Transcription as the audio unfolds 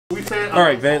All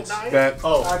right, Vince. Got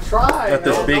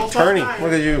this big tourney.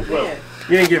 Look at you.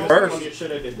 You didn't get first.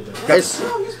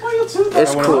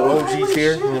 It's cool. OGs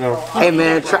here, you know. Hey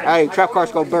man, trap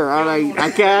cards go burn.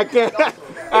 I can't.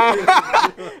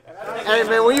 Hey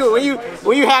man,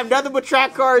 when you have nothing but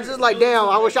trap cards, it's like damn.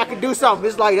 I wish I could do something.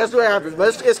 It's like that's what happens,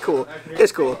 but it's cool.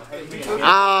 It's cool.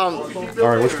 All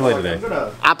right, what you play today?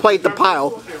 I played the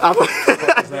pile.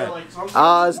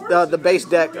 It's the base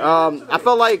deck. I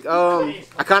felt like I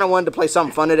kind of wanted to play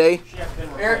something fun today.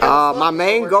 My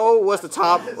main goal was the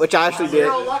top, which I actually did.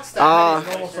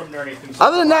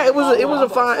 Other than that, it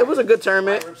was a good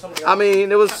tournament. I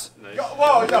mean, it was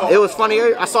funny.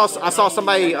 I saw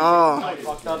somebody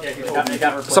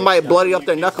bloody up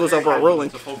their knuckles over a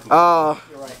ruling. But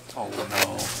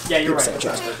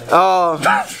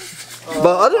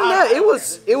other than that,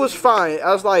 it was fine.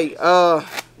 I was like,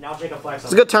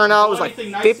 it's a good turnout. It was like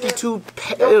 52.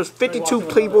 It was 52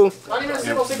 people.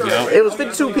 It was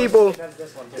 52 people.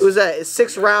 It was at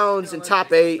 6 rounds in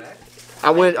top 8. I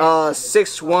went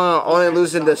 6-1, only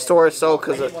losing the store so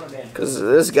because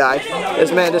this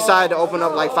man decided to open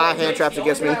up like 5 hand traps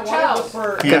against me.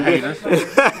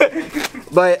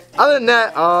 But other than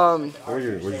that, where'd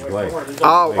you play?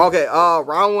 Okay.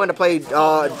 Round 1 I played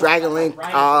Dragon Link.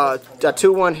 I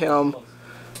 2-1 him.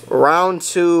 Round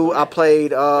 2 I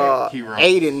played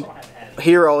Aiden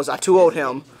Heroes. I 2-0'd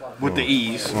him with the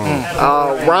ease.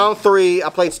 Round 3 I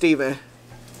played Steven. I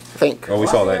think. Oh, we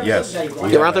saw that. Yes.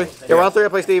 Round 3. Yeah, round 3 I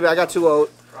played Steven. I got 2-0'd.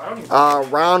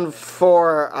 Round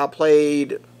 4 I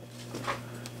played.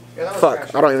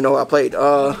 Fuck, I don't even know what I played.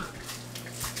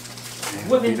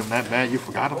 Beat him that bad, you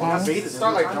forgot about him?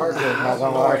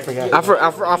 I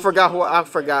forgot who I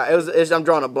forgot. I'm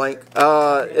drawing a blank.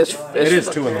 It is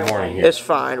 2 in the morning here. It's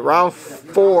fine. Round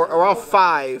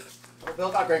 5. I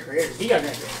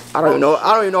don't even know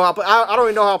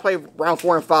how I played round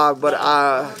 4 and 5, but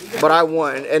I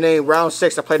won. And then round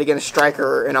 6 I played against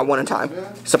Striker and I won in time.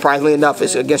 Surprisingly enough,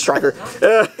 it's against Striker.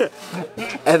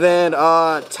 And then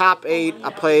top 8 I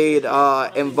played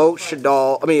Invoked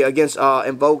Shadal. I mean against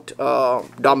Invoked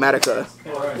Dalmatica.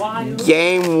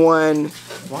 Game one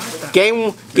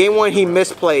he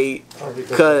misplayed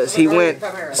because he went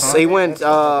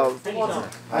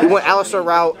Alistair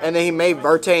route and then he made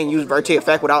Verte and used Verte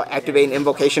effect without activating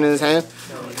Invocation in his hand.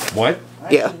 What?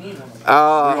 Yeah. We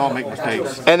all make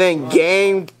mistakes. And then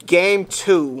game 2, game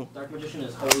 2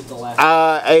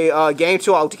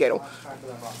 I ulticated him.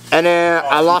 And then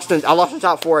I lost in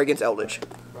top 4 against Eldritch.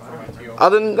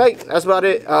 Other than that, that's about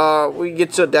it. We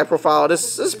get to deck profile.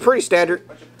 This is pretty standard.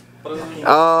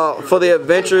 For the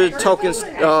adventure tokens,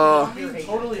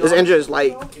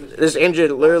 this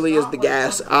engine literally is the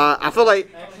gas. I feel like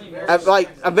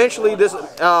eventually this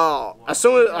as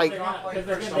soon as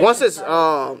once it's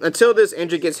until this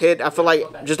engine gets hit, I feel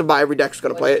like just about every deck is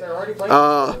gonna play it.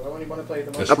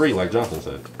 It's free, like Jonathan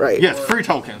said. Right. Yes, free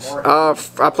tokens.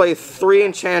 I played 3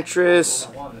 Enchantress,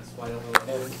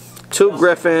 2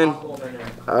 Griffin,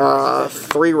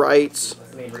 3 Rights,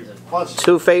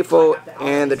 2 Faithful,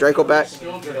 and the Draco back.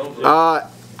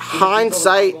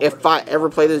 Hindsight, if I ever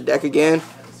play this deck again,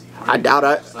 I doubt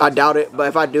it. But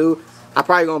if I do, I'm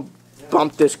probably gonna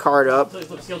bump this card up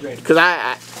because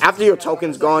after your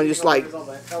token's gone, just like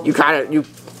you kind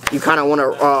of want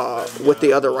to with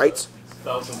the other rights.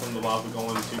 For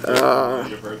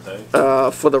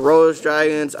the Rose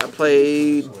Dragons, I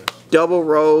played double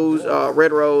Rose,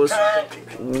 red Rose,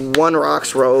 1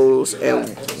 Rocks Rose, and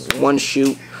 1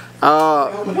 Shoot.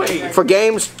 For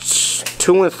games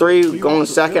 2 and 3 going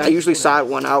second, I usually side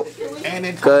 1 out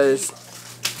because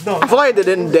I feel like at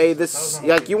the end of the day, this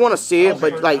you want to see it,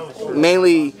 but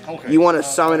mainly you want to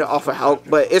summon it off of help.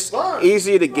 But it's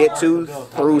easier to get to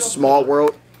through Small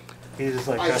World.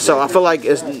 So I feel like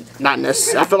it's not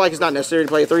necessary. I feel like it's not necessary to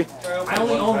play 3.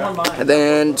 And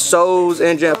then Souls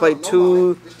Engine, I played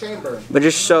 2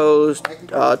 Magician Shows,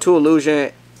 2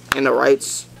 Illusion, and the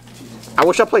Rights. I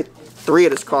wish I played 3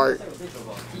 of this card.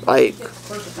 Like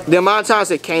the amount of times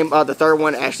it came, the third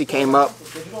one actually came up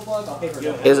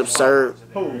is absurd.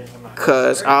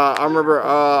 Cause I remember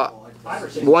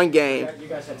one game,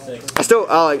 I still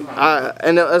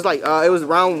and it was like it was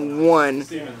round 1.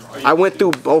 I went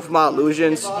through both my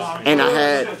illusions and I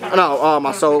had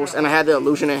my souls and I had the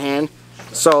illusion in hand.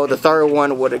 So the third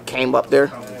one would have came up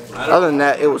there. Other than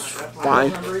that, it was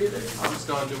fine.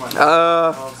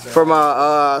 For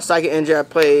my Psychic Engine, I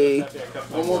played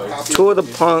 2 of the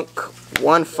Punk,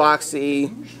 1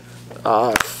 Foxy,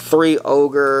 3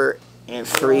 Ogre, and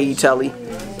 3 Telly.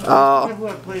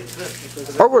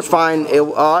 Ogre was fine.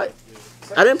 I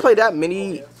didn't play that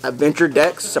many adventure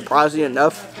decks, surprisingly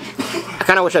enough. I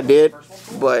kind of wish I did,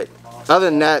 but other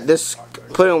than that, this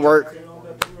put in work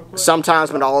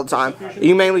sometimes, but not all the time.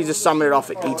 You mainly just summon it off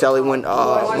of E-Telly when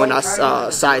I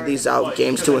side these out,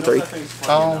 games 2 and 3.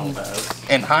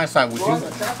 In hindsight, would you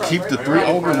keep the 3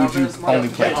 over, or would you only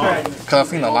play 2? Because I've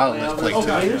seen a lot of us play 2.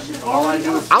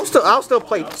 I'll still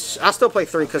play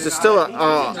 3 because it's still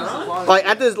like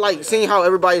I just like seeing how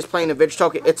everybody's playing the Vintage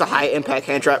Token. It's a high impact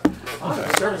hand trap.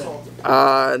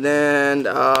 Then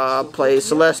play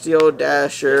Celestial,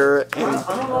 Dasher, and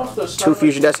 2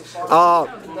 Fusion Decks.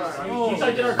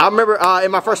 I remember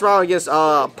in my first round against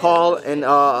Paul and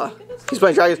he's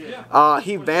playing Dragons.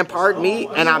 He vampired me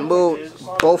and I moved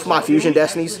both my Fusion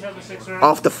Destinies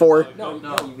off the 4.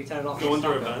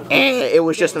 And it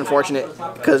was just unfortunate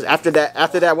because after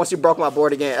that, once he broke my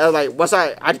board again, I was like, once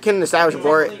I couldn't establish a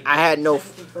board, I had no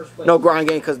grind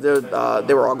game because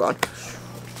they were all gone.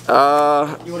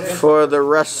 For the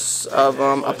rest of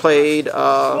them, I played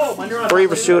Free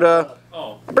Rasuda.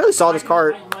 I barely saw this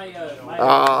card.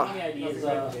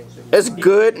 It's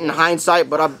good in hindsight,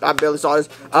 but I barely saw this.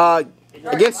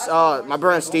 Against my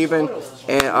brother Steven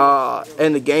and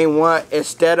in the game 1,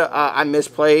 instead of I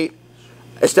misplayed.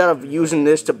 Instead of using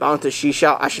this to bounce the Sheesh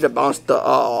out, I should have bounced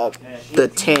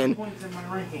the 10.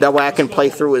 That way I can play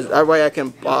through his. That way I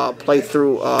can play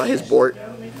through his board.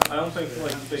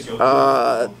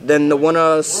 Then the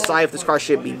one scythe, this card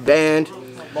should be banned.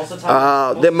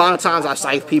 The amount of times I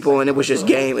scythe people and it was just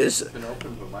game is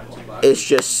it's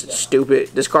just stupid.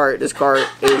 This card is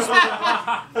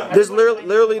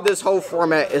literally this whole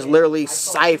format is literally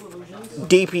scythe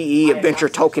DPE adventure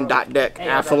token deck. And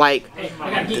I feel like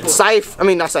adventure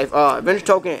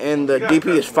token and the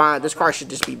DP is fine. This card should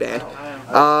just be banned.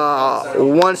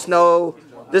 One snow.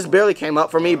 This barely came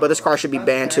up for me, but this card should be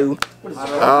banned too. This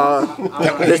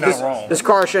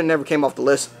card should have never came off the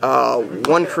list.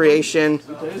 One creation.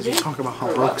 Did you talk about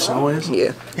how broke Snow is?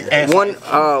 Yeah. One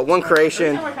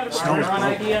creation.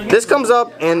 This comes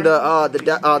up in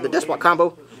the Despot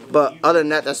combo, but other than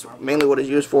that, that's mainly what it's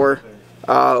used for.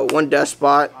 One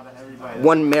Despot,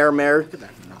 one Mare.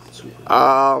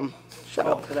 Shut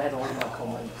up.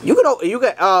 You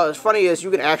can. What's funny is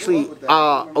you can actually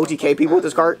OTK people with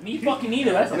this card.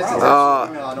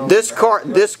 This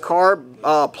card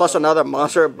plus another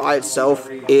monster by itself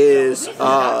is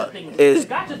Dacta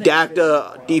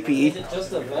DPE,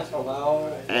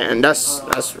 and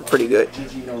that's pretty good.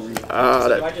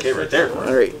 Okay, right there.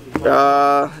 All right.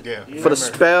 For the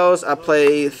spells, I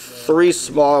play 3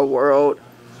 Small World,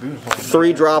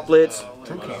 3 Droplets.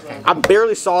 I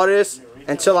barely saw this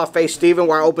until I faced Steven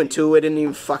where I opened 2. It didn't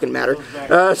even fucking matter.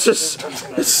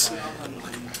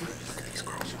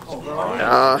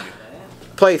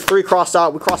 Play 3 cross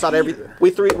out. We cross out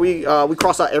we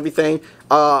cross out everything.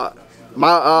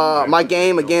 My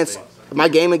game against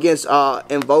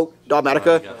Invoke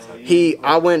Dogmatica,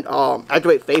 I went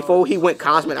activate Faithful. He went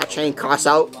Cosmic. I chained cross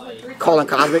out, calling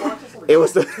Cosmic. It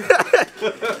was the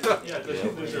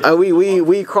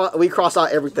we cross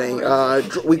out everything.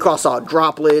 We cross out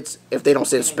droplets if they don't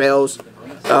send spells.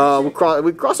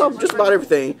 We cross out just about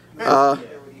everything.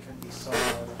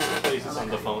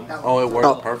 Oh, it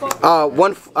worked perfect. I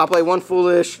play 1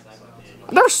 foolish.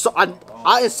 I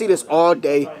didn't see this all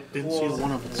day. Didn't see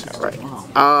one of it. Right.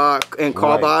 And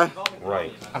call by.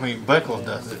 Right. I mean, Beckles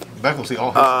does it. Beckles see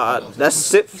all his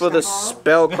That's it for the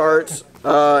spell cards.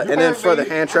 And then for the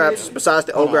hand traps, besides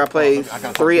the Ogre, I play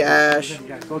 3 Ash,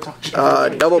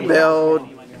 Double Bell,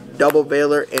 Double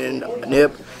Veiler, and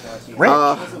Nib.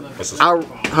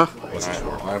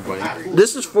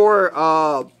 This is for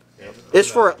It's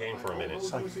for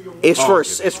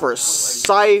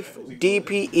Scythe,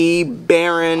 DPE,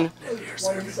 Baron,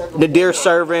 Nadir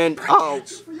Servant,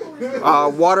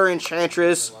 Water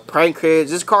Enchantress, Prank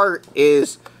Kids. This card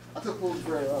is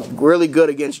really good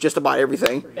against just about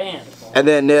everything. And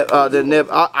then the Nib.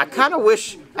 I kind of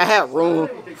wish I had room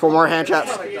for more hand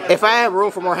traps. If I had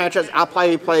room for more hand traps, I'll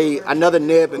probably play another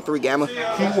Nib and 3 Gamma.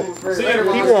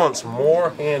 He wants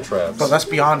more hand traps. But that's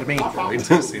beyond me.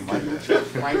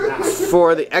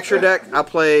 For the extra deck, I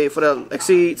play for the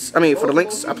Exceeds. I mean, for the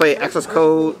Links, I play Access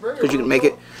Code because you can make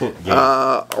it.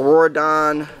 Aurora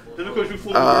Dawn,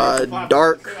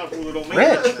 Dark,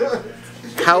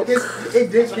 Hulk,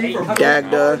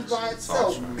 Dagda,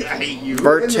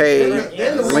 Verte,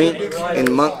 Link,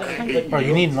 and Monk. Oh,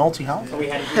 you need an ulti health?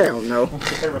 Hell no.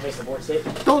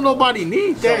 Don't nobody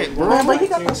need that, bro. Man, but you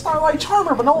got the Starlight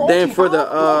Charmer, but no ulti. Then for the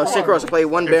Synchros, I play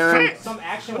 1 Baron.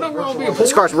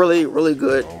 This card's really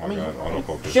good.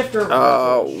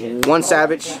 1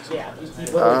 Savage.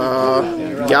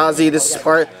 Yazi, this is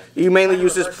part. You mainly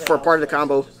use this for part of the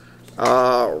combo.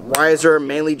 Riser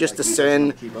mainly just to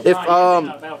send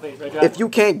if you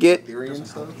can't get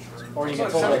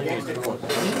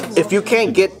if you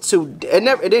can't get to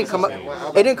it didn't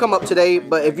come up today,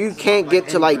 but if you can't get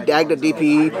to like Dagda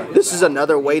DPE, this is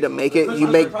another way to make it. You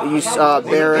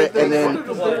bear it, and then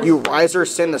you riser,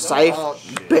 send the scythe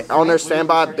on their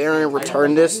standby, Baron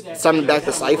return this, send them back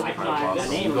the scythe,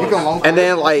 and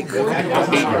then like Do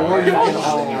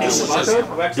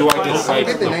I get scythe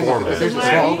in the format?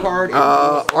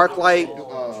 Arclight.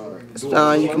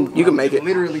 You can make it.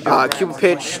 Cupid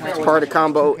Pitch, it's part of the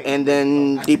combo, and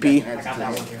then DP.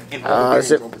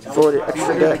 Is it for the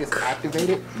extra deck?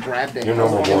 Your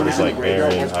normal board is like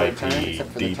Baron, IP,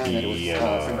 DP,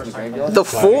 and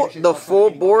the full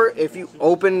board. If you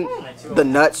open the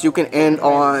nuts, you can end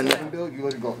on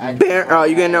Baron,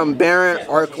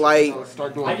 Arclight,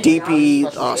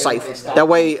 DP, Scythe. That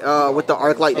way, with the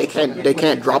Arclight, they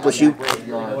can't dropless you.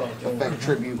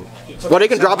 Well, they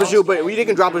can dropless you, but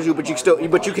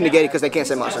you can negate it because they can't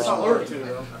send monsters.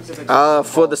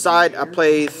 For the side, I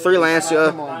played 3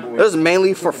 Lancia. It was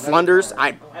mainly for flunders.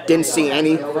 I didn't see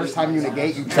any.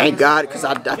 Thank God, because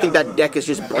I think that deck is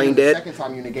just brain dead. You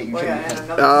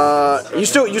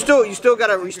still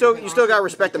gotta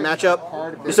respect the matchup.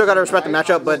 You still gotta respect the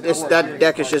matchup, but that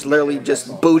deck is just literally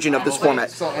just booging of this format.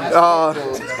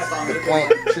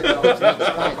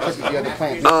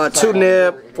 2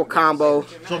 nib for combo.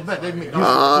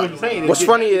 What's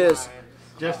funny is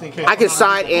I can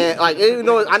side in, like, even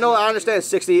though I understand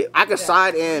 60, I can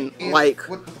side in like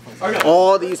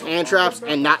all these hand traps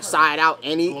and not side out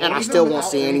any, and I still won't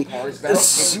see any.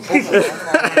 That's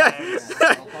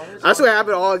what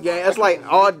happened all game. It's like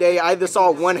all day I either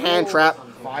saw 1 hand trap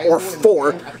or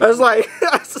 4. I was like,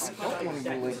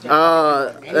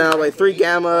 like 3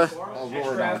 Gamma.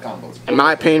 In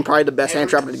my opinion, probably the best hand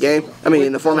trap of the game. I mean,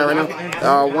 in the format right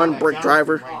now. 1 Brick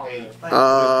Driver.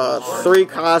 3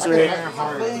 Cosmic.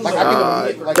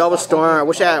 Double Storm. I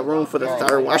wish I had room for the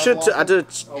 3rd one. I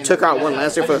just took out 1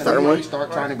 Lancer for the 3rd one.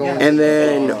 And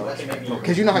then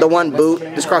the 1 Boot.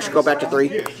 This card should go back to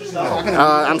 3.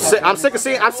 I'm sick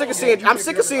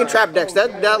of seeing trap decks.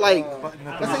 That like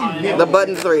the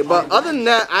button 3. But other than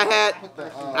that, I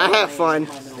had fun.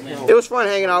 It was fun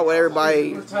hanging out with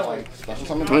everybody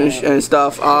and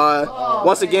stuff.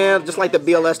 Once again, just like the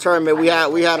BLS tournament, we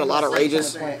had a lot of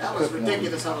rages.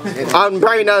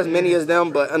 Probably not as many as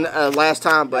them, but last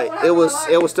time, but it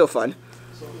was still fun.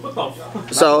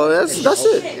 So that's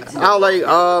it.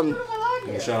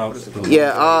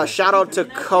 Shout out to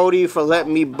Cody for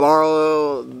letting me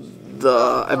borrow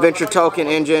the Adventure Token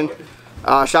engine.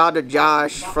 Shout out to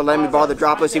Josh for letting me borrow the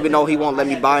droplets, even though he won't let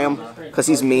me buy them because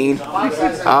he's mean.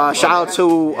 Shout out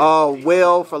to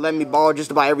Will for letting me borrow just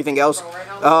about everything else.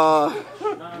 What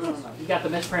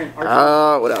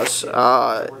else?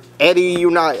 Eddie,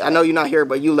 I know you're not here,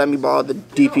 but you let me borrow the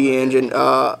DP engine.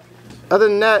 Other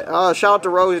than that, shout out to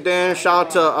Rose Dan,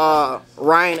 shout out to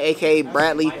Ryan, aka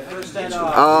Bradley.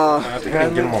 I think I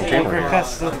can get him on camera.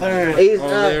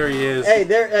 There he is. Hey,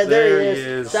 there he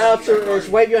is. Shout out to,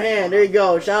 wave your hand. There you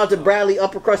go. Shout out to Bradley,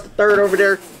 Uppercrust the 3rd over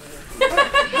there.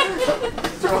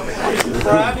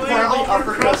 Bradley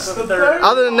Uppercrust the 3rd.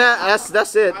 Other than that,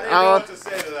 that's it. I didn't know what to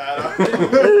say to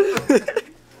that.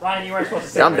 Ryan, you weren't supposed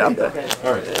to say I'm done.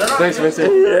 All right. Thanks,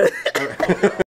 Vincent.